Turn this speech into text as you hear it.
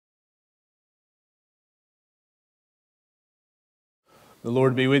The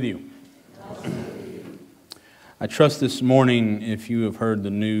Lord be with you. I trust this morning, if you have heard the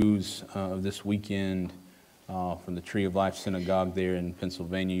news of this weekend from the Tree of Life Synagogue there in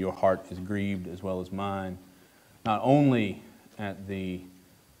Pennsylvania, your heart is grieved as well as mine. Not only at the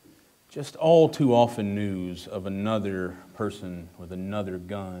just all too often news of another person with another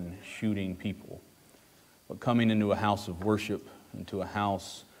gun shooting people, but coming into a house of worship, into a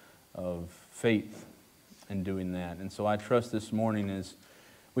house of faith, and doing that. And so I trust this morning as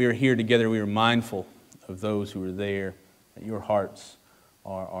we are here together, we are mindful of those who are there, that your hearts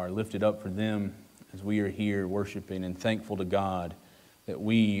are lifted up for them as we are here worshiping and thankful to God that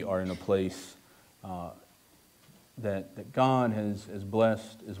we are in a place that God has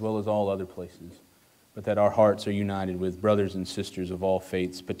blessed as well as all other places, but that our hearts are united with brothers and sisters of all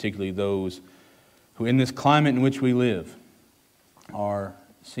faiths, particularly those who in this climate in which we live are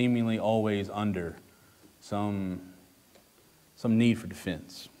seemingly always under some need for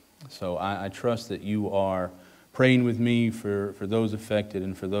defense. So I trust that you are praying with me for those affected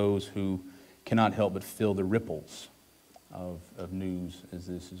and for those who cannot help but feel the ripples of news as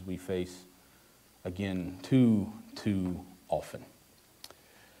we face, again, too often.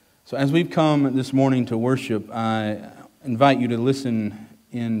 So as we've come this morning to worship, I invite you to listen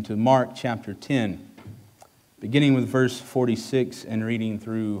into Mark chapter 10, beginning with verse 46 and reading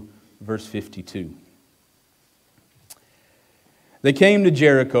through verse 52. They came to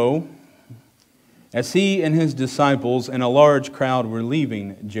Jericho. As he and his disciples and a large crowd were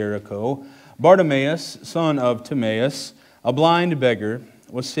leaving Jericho, Bartimaeus, son of Timaeus, a blind beggar,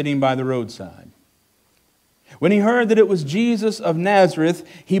 was sitting by the roadside. When he heard that it was Jesus of Nazareth,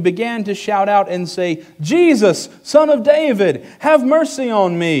 he began to shout out and say, "Jesus, Son of David, have mercy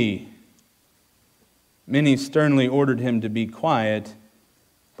on me." Many sternly ordered him to be quiet,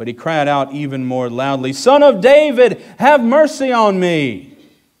 but he cried out even more loudly, "Son of David, have mercy on me."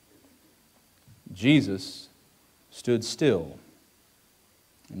 Jesus stood still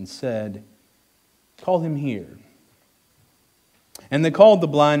and said, "Call him here." And they called the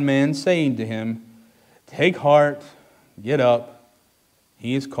blind man, saying to him, "Take heart, get up,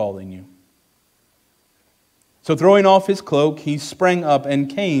 he is calling you." So throwing off his cloak, he sprang up and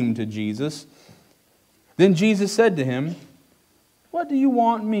came to Jesus. Then Jesus said to him, "What do you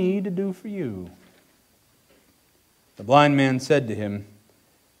want me to do for you?" The blind man said to him,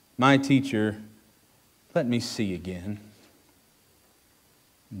 "My teacher, let me see again."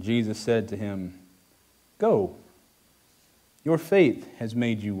 And Jesus said to him, "Go, your faith has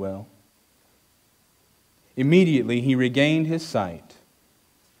made you well." Immediately he regained his sight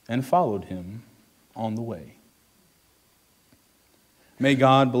and followed him on the way. May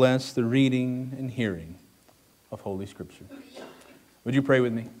God bless the reading and hearing of Holy Scripture. Would you pray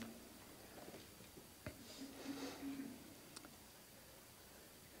with me?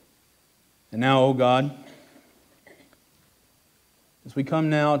 And now, O God, as we come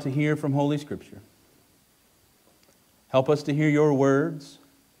now to hear from Holy Scripture, help us to hear your words,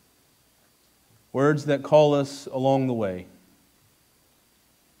 words that call us along the way,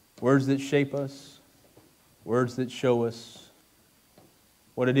 words that shape us, words that show us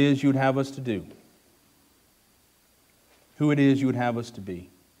what it is you would have us to do, who it is you would have us to be.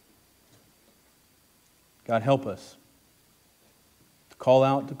 God, help us to call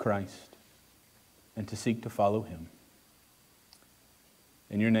out to Christ and to seek to follow Him.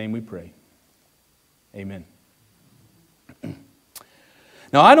 In your name we pray. Amen.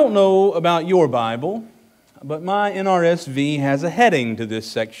 Now, I don't know about your Bible, but my NRSV has a heading to this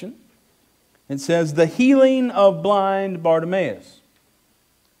section. It says, "The Healing of Blind Bartimaeus."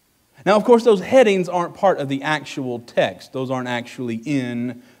 Now, of course, those headings aren't part of the actual text. Those aren't actually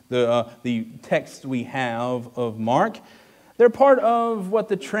in the text we have of Mark. They're part of what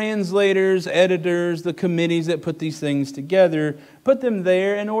the translators, editors, the committees that put these things together, put them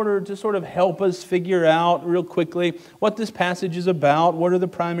there in order to sort of help us figure out real quickly what this passage is about, what are the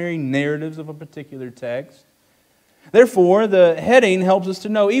primary narratives of a particular text. Therefore, the heading helps us to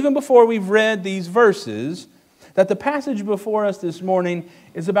know, even before we've read these verses, that the passage before us this morning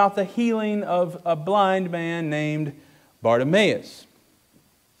is about the healing of a blind man named Bartimaeus.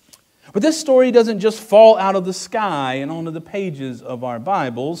 But this story doesn't just fall out of the sky and onto the pages of our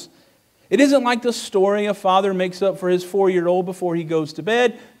Bibles. It isn't like the story a father makes up for his 4-year-old before he goes to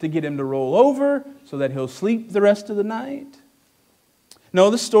bed to get him to roll over so that he'll sleep the rest of the night. No,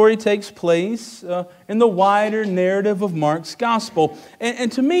 the story takes place in the wider narrative of Mark's Gospel.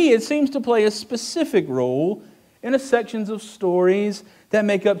 And to me, it seems to play a specific role in the sections of stories that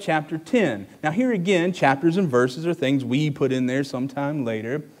make up chapter 10. Now here again, chapters and verses are things we put in there sometime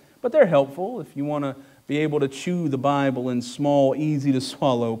later, but they're helpful if you want to be able to chew the Bible in small,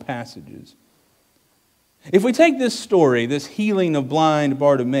 easy-to-swallow passages. If we take this story, this healing of blind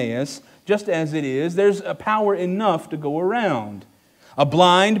Bartimaeus, just as it is, there's a power enough to go around. A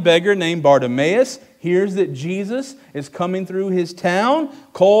blind beggar named Bartimaeus hears that Jesus is coming through his town,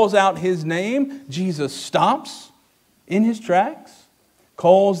 calls out his name. Jesus stops in his tracks,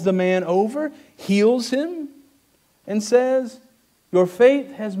 calls the man over, heals him, and says, "Your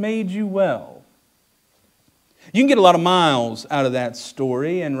faith has made you well." You can get a lot of miles out of that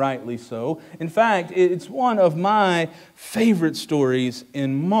story, and rightly so. In fact, it's one of my favorite stories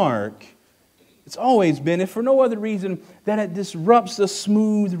in Mark. It's always been, if for no other reason, that it disrupts the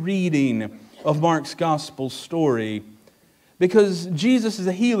smooth reading of Mark's gospel story. Because Jesus is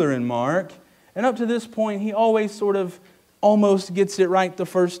a healer in Mark, and up to this point, he always sort of almost gets it right the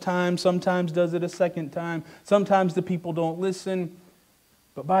first time, sometimes does it a second time, sometimes the people don't listen.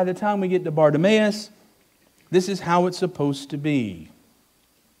 But by the time we get to Bartimaeus, this is how it's supposed to be.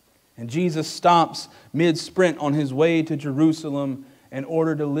 And Jesus stops mid-sprint on his way to Jerusalem in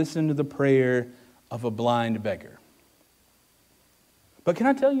order to listen to the prayer of a blind beggar. But can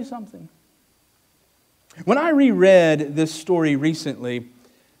I tell you something? When I reread this story recently,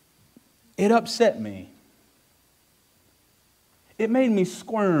 it upset me. It made me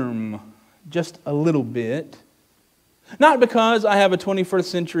squirm just a little bit. Not because I have a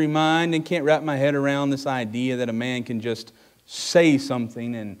 21st century mind and can't wrap my head around this idea that a man can just say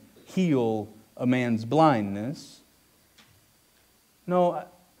something and heal a man's blindness. No,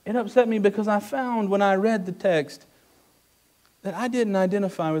 it upset me because I found when I read the text that I didn't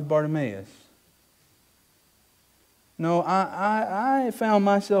identify with Bartimaeus. No, I found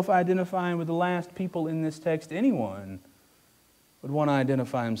myself identifying with the last people in this text anyone would want to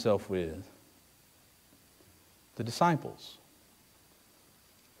identify himself with. The disciples.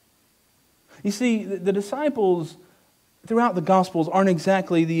 You see, the disciples throughout the Gospels aren't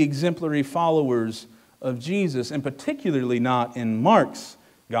exactly the exemplary followers of Jesus, and particularly not in Mark's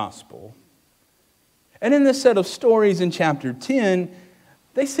Gospel. And in this set of stories in chapter 10,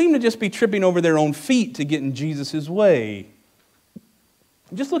 they seem to just be tripping over their own feet to get in Jesus' way.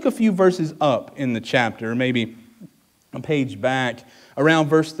 Just look a few verses up in the chapter, maybe a page back, around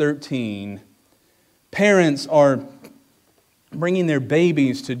verse 13. Parents are bringing their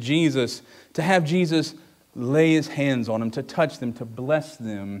babies to Jesus to have Jesus lay his hands on them, to touch them, to bless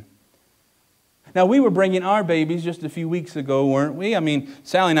them. Now, we were bringing our babies just a few weeks ago, weren't we? I mean,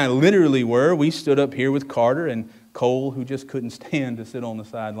 Sally and I literally were. We stood up here with Carter and Cole, who just couldn't stand to sit on the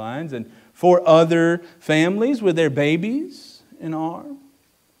sidelines, and 4 other families with their babies in arms.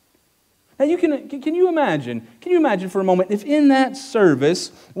 Now, can you imagine for a moment if in that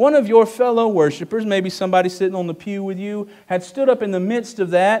service, one of your fellow worshipers, maybe somebody sitting on the pew with you, had stood up in the midst of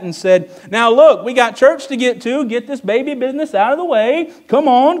that and said, "Now look, we got church to get to. Get this baby business out of the way. Come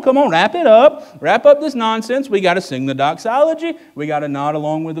on, wrap it up. Wrap up this nonsense. We got to sing the doxology. We got to nod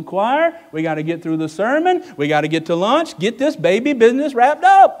along with the choir. We got to get through the sermon. We got to get to lunch. Get this baby business wrapped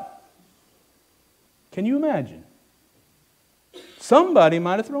up." Can you imagine? Somebody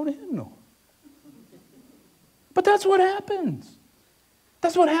might have thrown a hymnal. But that's what happens.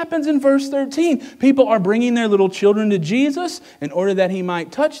 That's what happens in verse 13. People are bringing their little children to Jesus in order that he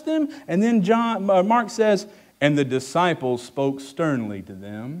might touch them. And then Mark says, "And the disciples spoke sternly to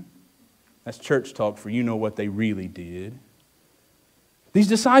them." That's church talk for you know what they really did. These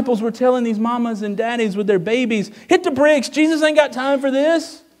disciples were telling these mamas and daddies with their babies, "Hit the bricks. Jesus ain't got time for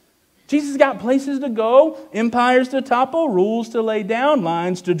this. Jesus got places to go, empires to topple, rules to lay down,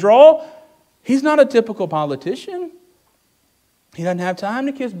 lines to draw. He's not a typical politician. He doesn't have time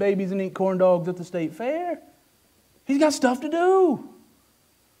to kiss babies and eat corn dogs at the state fair. He's got stuff to do.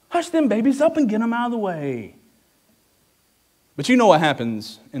 Hush them babies up and get them out of the way." But you know what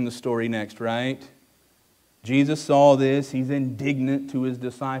happens in the story next, right? Jesus saw this. He's indignant to his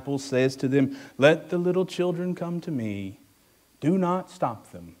disciples, says to them, "Let the little children come to me. Do not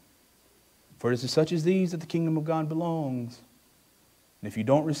stop them. For it is to such as these that the kingdom of God belongs. And if you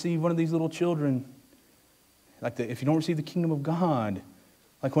don't receive one of these little children, if you don't receive the kingdom of God,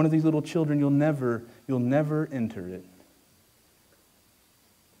 like one of these little children, you'll never enter it."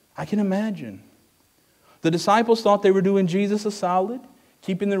 I can imagine. The disciples thought they were doing Jesus a solid,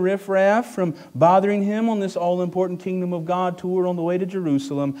 keeping the riffraff from bothering him on this all-important kingdom of God tour on the way to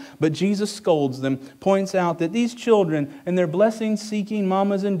Jerusalem. But Jesus scolds them, points out that these children and their blessing-seeking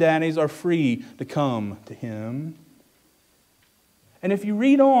mamas and daddies are free to come to him. And if you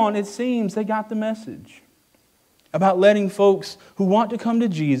read on, it seems they got the message about letting folks who want to come to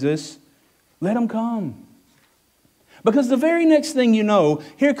Jesus, let them come. Because the very next thing you know,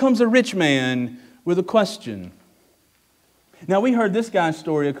 here comes a rich man with a question. Now, we heard this guy's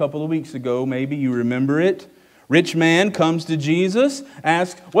story a couple of weeks ago. Maybe you remember it. Rich man comes to Jesus,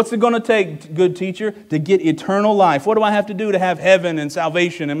 asks, what's it going to take, good teacher, to get eternal life? What do I have to do to have heaven and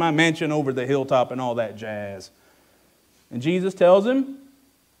salvation and my mansion over the hilltop and all that jazz? And Jesus tells him,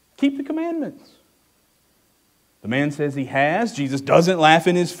 keep the commandments. The man says he has. Jesus doesn't laugh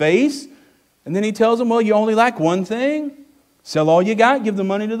in his face. And then he tells him, well, you only lack one thing. Sell all you got, give the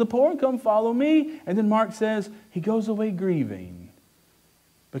money to the poor, and come follow me. And then Mark says he goes away grieving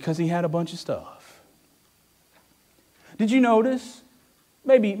because he had a bunch of stuff. Did you notice?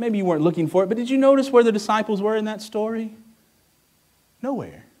 Maybe you weren't looking for it, but did you notice where the disciples were in that story?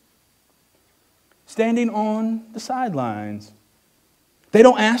 Nowhere. Standing on the sidelines. They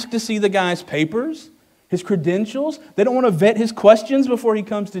don't ask to see the guy's papers, his credentials. They don't want to vet his questions before he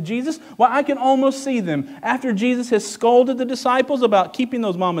comes to Jesus. Well, I can almost see them. After Jesus has scolded the disciples about keeping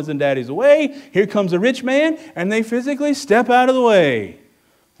those mamas and daddies away, here comes a rich man, and they physically step out of the way.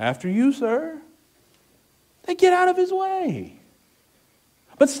 After you, sir. They get out of his way.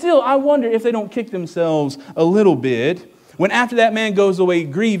 But still, I wonder if they don't kick themselves a little bit when after that man goes away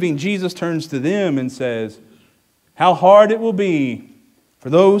grieving, Jesus turns to them and says, how hard it will be for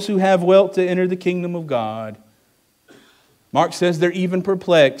those who have wealth to enter the kingdom of God. Mark says they're even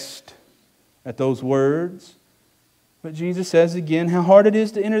perplexed at those words. But Jesus says again how hard it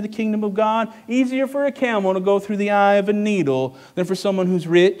is to enter the kingdom of God. Easier for a camel to go through the eye of a needle than for someone who's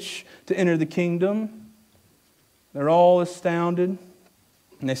rich to enter the kingdom. They're all astounded,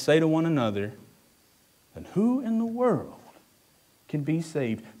 and they say to one another, then who in the world can be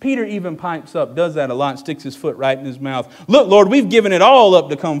saved? Peter even pipes up, does that a lot, sticks his foot right in his mouth. Look, Lord, we've given it all up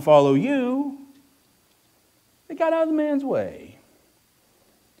to come follow you. They got out of the man's way.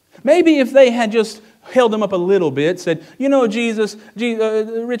 Maybe if they had just held him up a little bit, said, you know, Jesus,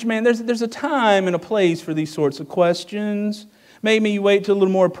 rich man, there's a time and a place for these sorts of questions. Maybe you wait till a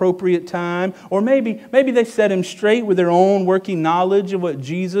little more appropriate time. Or maybe they set him straight with their own working knowledge of what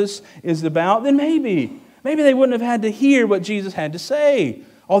Jesus is about. Then maybe they wouldn't have had to hear what Jesus had to say.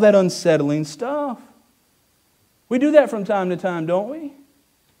 All that unsettling stuff. We do that from time to time, don't we?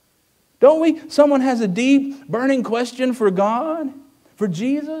 Don't we? Someone has a deep, burning question for God, for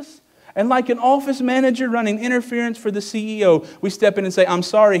Jesus. And like an office manager running interference for the CEO, we step in and say, I'm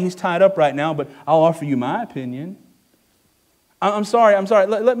sorry, he's tied up right now, but I'll offer you my opinion. I'm sorry.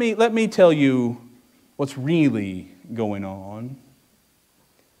 Let me tell you what's really going on.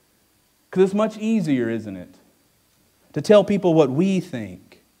 Because it's much easier, isn't it, to tell people what we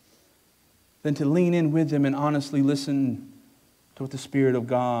think than to lean in with them and honestly listen to what the Spirit of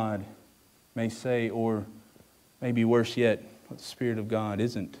God may say, or maybe worse yet, what the Spirit of God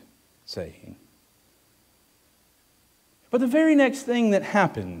isn't saying. But the very next thing that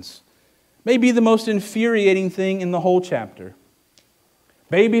happens may be the most infuriating thing in the whole chapter.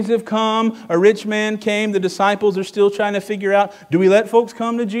 Babies have come, a rich man came, the disciples are still trying to figure out, do we let folks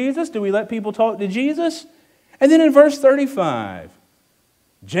come to Jesus? Do we let people talk to Jesus? And then in verse 35,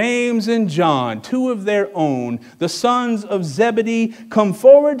 James and John, two of their own, the sons of Zebedee, come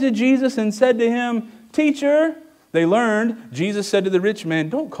forward to Jesus and said to him, Teacher. They learned, Jesus said to the rich man,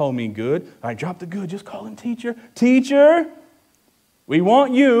 don't call me good. All right, drop the good, just call him teacher. Teacher, we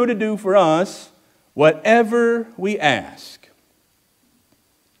want you to do for us whatever we ask.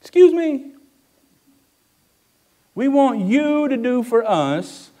 Excuse me. We want you to do for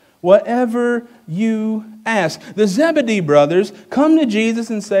us whatever you ask. The Zebedee brothers come to Jesus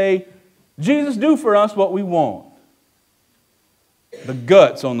and say, Jesus, do for us what we want. The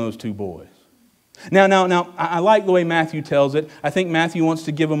guts on those two boys. Now, I like the way Matthew tells it. I think Matthew wants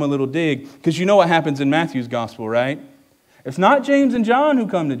to give them a little dig, because you know what happens in Matthew's gospel, right? It's not James and John who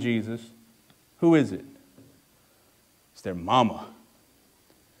come to Jesus. Who is it? It's their mama.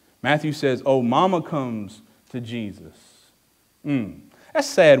 Matthew says, oh, mama comes to Jesus. That's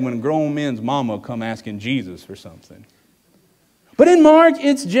sad when grown men's mama come asking Jesus for something. But in Mark,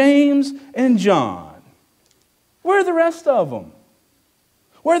 it's James and John. Where are the rest of them?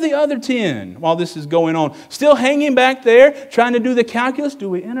 Where are the other 10 while this is going on? Still hanging back there, trying to do the calculus. Do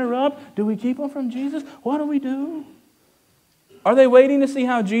we interrupt? Do we keep them from Jesus? What do we do? Are they waiting to see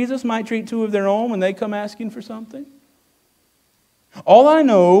how Jesus might treat two of their own when they come asking for something? All I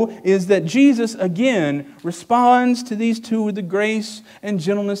know is that Jesus, again, responds to these two with the grace and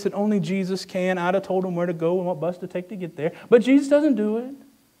gentleness that only Jesus can. I'd have told them where to go and what bus to take to get there. But Jesus doesn't do it.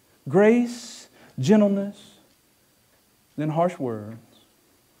 Grace, gentleness, then harsh words.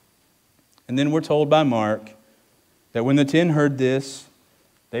 And then we're told by Mark that when the 10 heard this,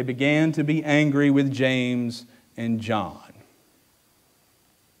 they began to be angry with James and John.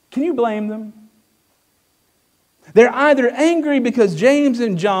 Can you blame them? They're either angry because James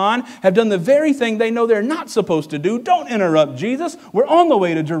and John have done the very thing they know they're not supposed to do. Don't interrupt Jesus. We're on the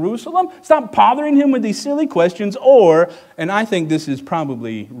way to Jerusalem. Stop bothering him with these silly questions. Or, and I think this is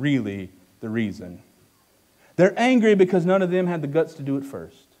probably really the reason, they're angry because none of them had the guts to do it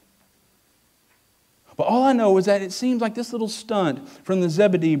first. But all I know is that it seems like this little stunt from the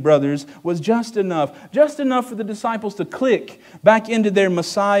Zebedee brothers was just enough for the disciples to click back into their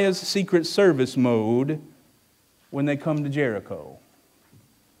Messiah's Secret Service mode when they come to Jericho.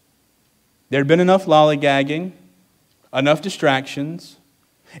 There had been enough lollygagging, enough distractions.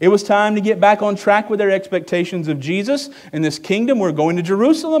 It was time to get back on track with their expectations of Jesus and this kingdom. We're going to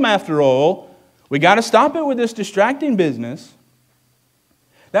Jerusalem after all. We got to stop it with this distracting business.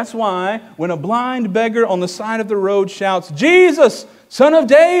 That's why when a blind beggar on the side of the road shouts, "Jesus, Son of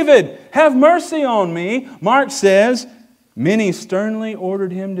David, have mercy on me," Mark says, many sternly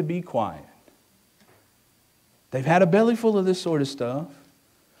ordered him to be quiet. They've had a belly full of this sort of stuff.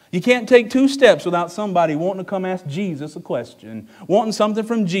 You can't take 2 steps without somebody wanting to come ask Jesus a question, wanting something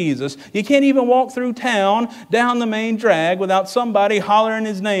from Jesus. You can't even walk through town down the main drag without somebody hollering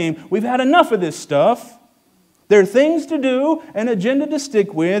his name. We've had enough of this stuff. There are things to do, an agenda to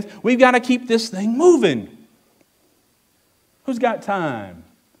stick with. We've got to keep this thing moving. Who's got time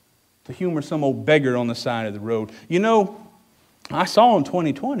to humor some old beggar on the side of the road? You know, I saw in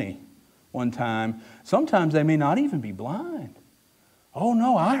 2020 one time, sometimes they may not even be blind. Oh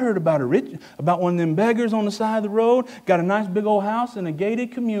no, I heard about one of them beggars on the side of the road, got a nice big old house in a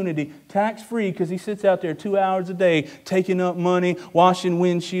gated community, tax-free, because he sits out there 2 hours a day, taking up money, washing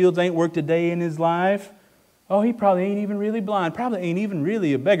windshields, ain't worked a day in his life. Oh, he probably ain't even really blind, probably ain't even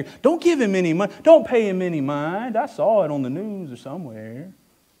really a beggar. Don't give him any money, don't pay him any mind. I saw it on the news or somewhere.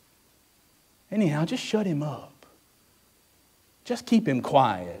 Anyhow, just shut him up. Just keep him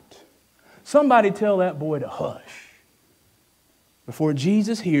quiet. Somebody tell that boy to hush before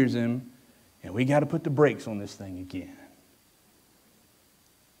Jesus hears him, and we got to put the brakes on this thing again.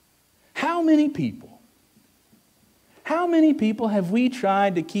 How many people have we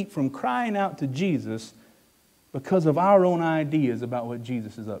tried to keep from crying out to Jesus because of our own ideas about what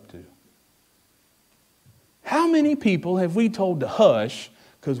Jesus is up to? How many people have we told to hush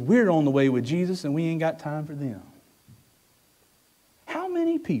because we're on the way with Jesus and we ain't got time for them? How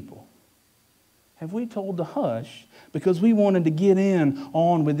many people have we told to hush because we wanted to get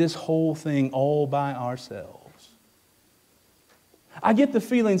on with this whole thing all by ourselves? I get the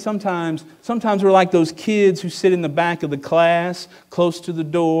feeling sometimes we're like those kids who sit in the back of the class, close to the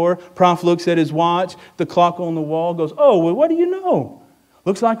door. Prof looks at his watch, the clock on the wall goes, "Oh, well, what do you know?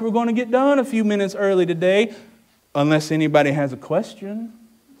 Looks like we're going to get done a few minutes early today, unless anybody has a question."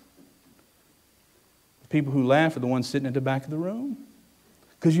 The people who laugh are the ones sitting at the back of the room,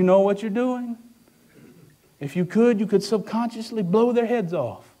 because you know what you're doing. If you could subconsciously blow their heads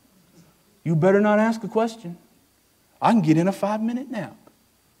off. You better not ask a question. I can get in a 5-minute nap.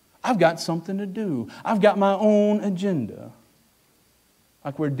 I've got something to do. I've got my own agenda.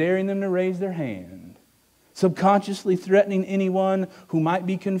 Like we're daring them to raise their hand, subconsciously threatening anyone who might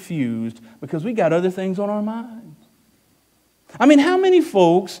be confused because we got other things on our minds. I mean, how many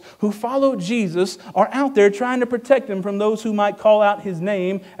folks who follow Jesus are out there trying to protect him from those who might call out his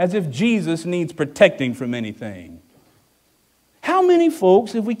name as if Jesus needs protecting from anything? How many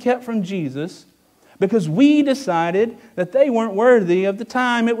folks have we kept from Jesus because we decided that they weren't worthy of the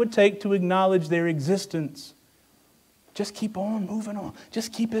time it would take to acknowledge their existence? Just keep on moving on.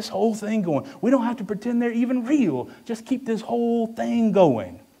 Just keep this whole thing going. We don't have to pretend they're even real. Just keep this whole thing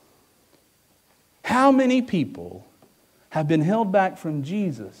going. How many people have been held back from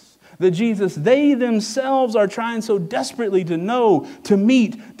Jesus, the Jesus they themselves are trying so desperately to know, to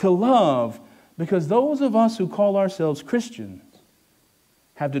meet, to love, because those of us who call ourselves Christians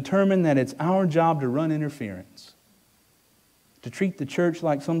have determined that it's our job to run interference, to treat the church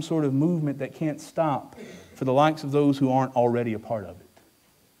like some sort of movement that can't stop for the likes of those who aren't already a part of it.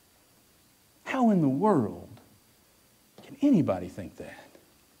 How in the world can anybody think that?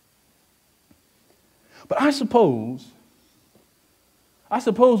 But I suppose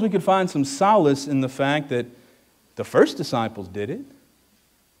we could find some solace in the fact that the first disciples did it.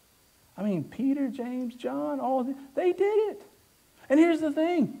 I mean, Peter, James, John, they did it. And here's the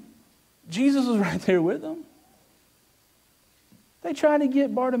thing. Jesus was right there with them. They tried to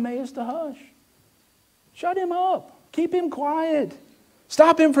get Bartimaeus to hush. Shut him up. Keep him quiet.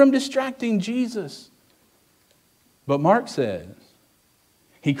 Stop him from distracting Jesus. But Mark says,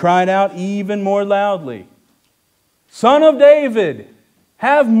 he cried out even more loudly, "Son of David,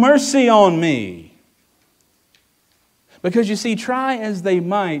 have mercy on me." Because you see, try as they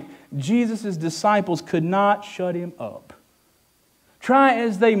might, Jesus' disciples could not shut him up. Try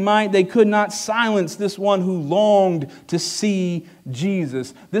as they might, they could not silence this one who longed to see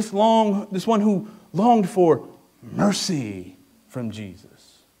Jesus. This one who longed for mercy from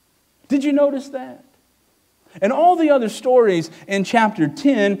Jesus. Did you notice that? And all the other stories in chapter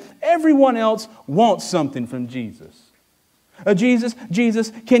 10, everyone else wants something from Jesus.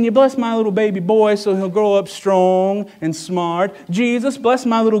 Jesus, can you bless my little baby boy so he'll grow up strong and smart? Jesus, bless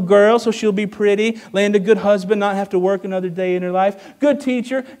my little girl so she'll be pretty, land a good husband, not have to work another day in her life. Good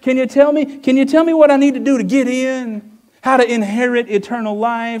teacher, can you tell me what I need to do to get in? How to inherit eternal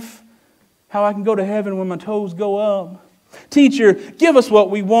life? How I can go to heaven when my toes go up? Teacher, give us what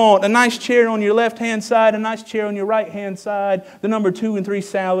we want. A nice chair on your left-hand side, a nice chair on your right-hand side. The number 2 and 3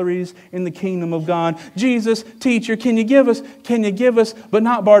 salaries in the kingdom of God. Jesus, teacher, can you give us, but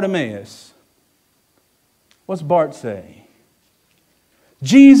not Bartimaeus. What's Bart say?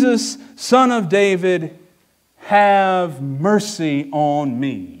 Jesus, Son of David, have mercy on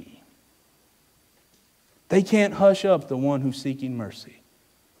me. They can't hush up the one who's seeking mercy.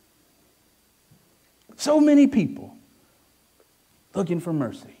 So many people looking for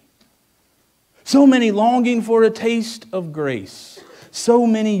mercy. So many longing for a taste of grace. So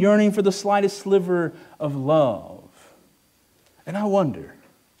many yearning for the slightest sliver of love. And I wonder,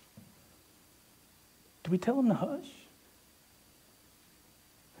 do we tell them to hush?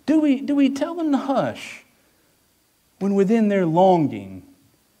 Do we tell them to hush when within their longing,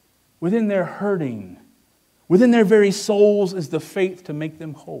 within their hurting, within their very souls is the faith to make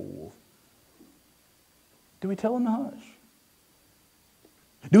them whole? Do we tell them to hush?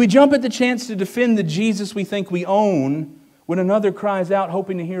 Do we jump at the chance to defend the Jesus we think we own when another cries out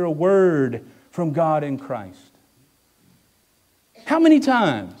hoping to hear a word from God in Christ? How many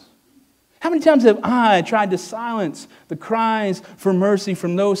times have I tried to silence the cries for mercy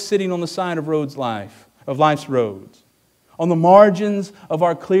from those sitting on the side of life's roads, on the margins of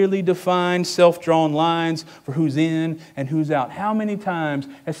our clearly defined, self-drawn lines for who's in and who's out? How many times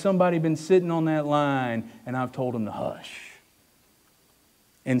has somebody been sitting on that line and I've told them to hush?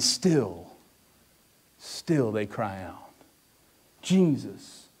 And still they cry out,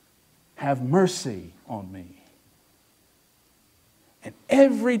 Jesus, have mercy on me. And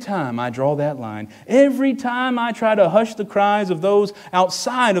every time I draw that line, every time I try to hush the cries of those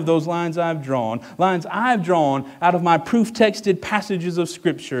outside of those lines I've drawn out of my proof-texted passages of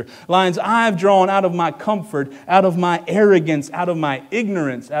Scripture, lines I've drawn out of my comfort, out of my arrogance, out of my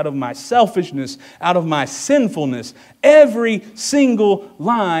ignorance, out of my selfishness, out of my sinfulness, every single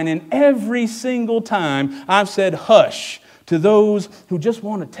line and every single time I've said hush to those who just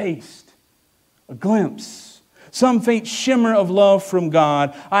want a taste, a glimpse, some faint shimmer of love from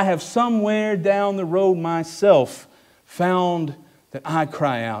God, I have somewhere down the road myself found that I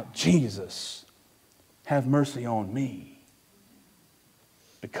cry out, Jesus, have mercy on me.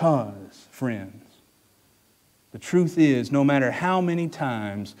 Because, friends, the truth is, no matter how many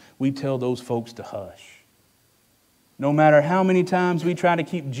times we tell those folks to hush, no matter how many times we try to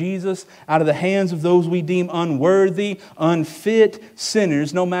keep Jesus out of the hands of those we deem unworthy, unfit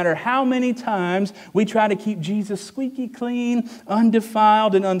sinners, no matter how many times we try to keep Jesus squeaky clean,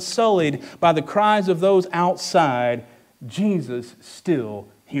 undefiled, and unsullied by the cries of those outside, Jesus still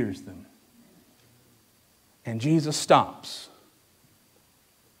hears them. And Jesus stops.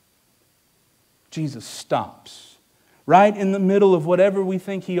 Jesus stops right in the middle of whatever we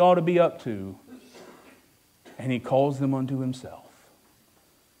think He ought to be up to. And He calls them unto Himself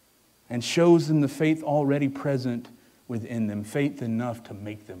and shows them the faith already present within them, faith enough to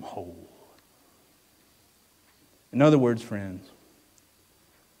make them whole. In other words, friends,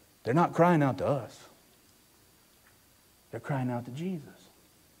 they're not crying out to us. They're crying out to Jesus.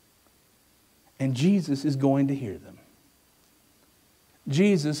 And Jesus is going to hear them.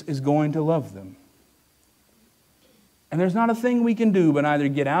 Jesus is going to love them. And there's not a thing we can do but either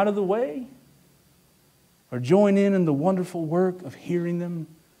get out of the way or join in the wonderful work of hearing them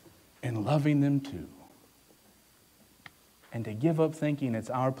and loving them too. And to give up thinking it's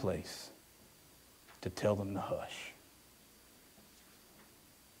our place to tell them to hush.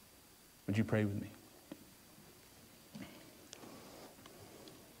 Would you pray with me?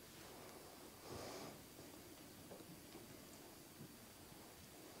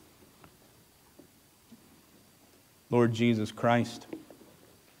 Lord Jesus Christ,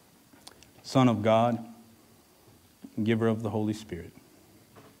 Son of God, Giver of the Holy Spirit.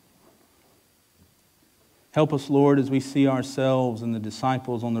 Help us, Lord, as we see ourselves and the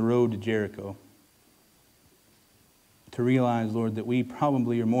disciples on the road to Jericho, to realize, Lord, that we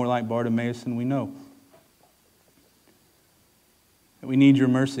probably are more like Bartimaeus than we know. We need your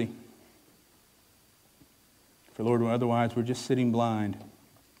mercy. For Lord, otherwise we're just sitting blind.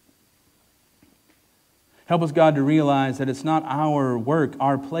 Help us, God, to realize that it's not our work,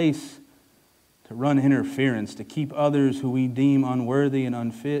 our place to run interference, to keep others who we deem unworthy and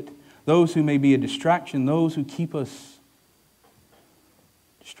unfit, those who may be a distraction, those who keep us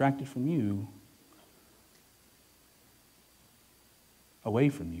distracted from you, away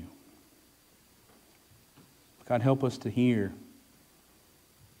from you. God, help us to hear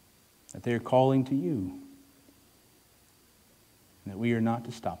that they are calling to you, and that we are not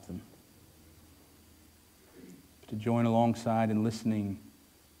to stop them, but to join alongside in listening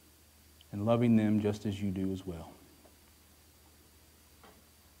and loving them just as you do as well.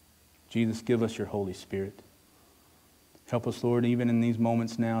 Jesus, give us your Holy Spirit. Help us, Lord, even in these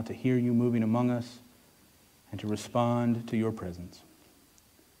moments now, to hear you moving among us and to respond to your presence.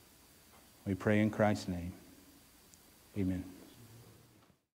 We pray in Christ's name. Amen.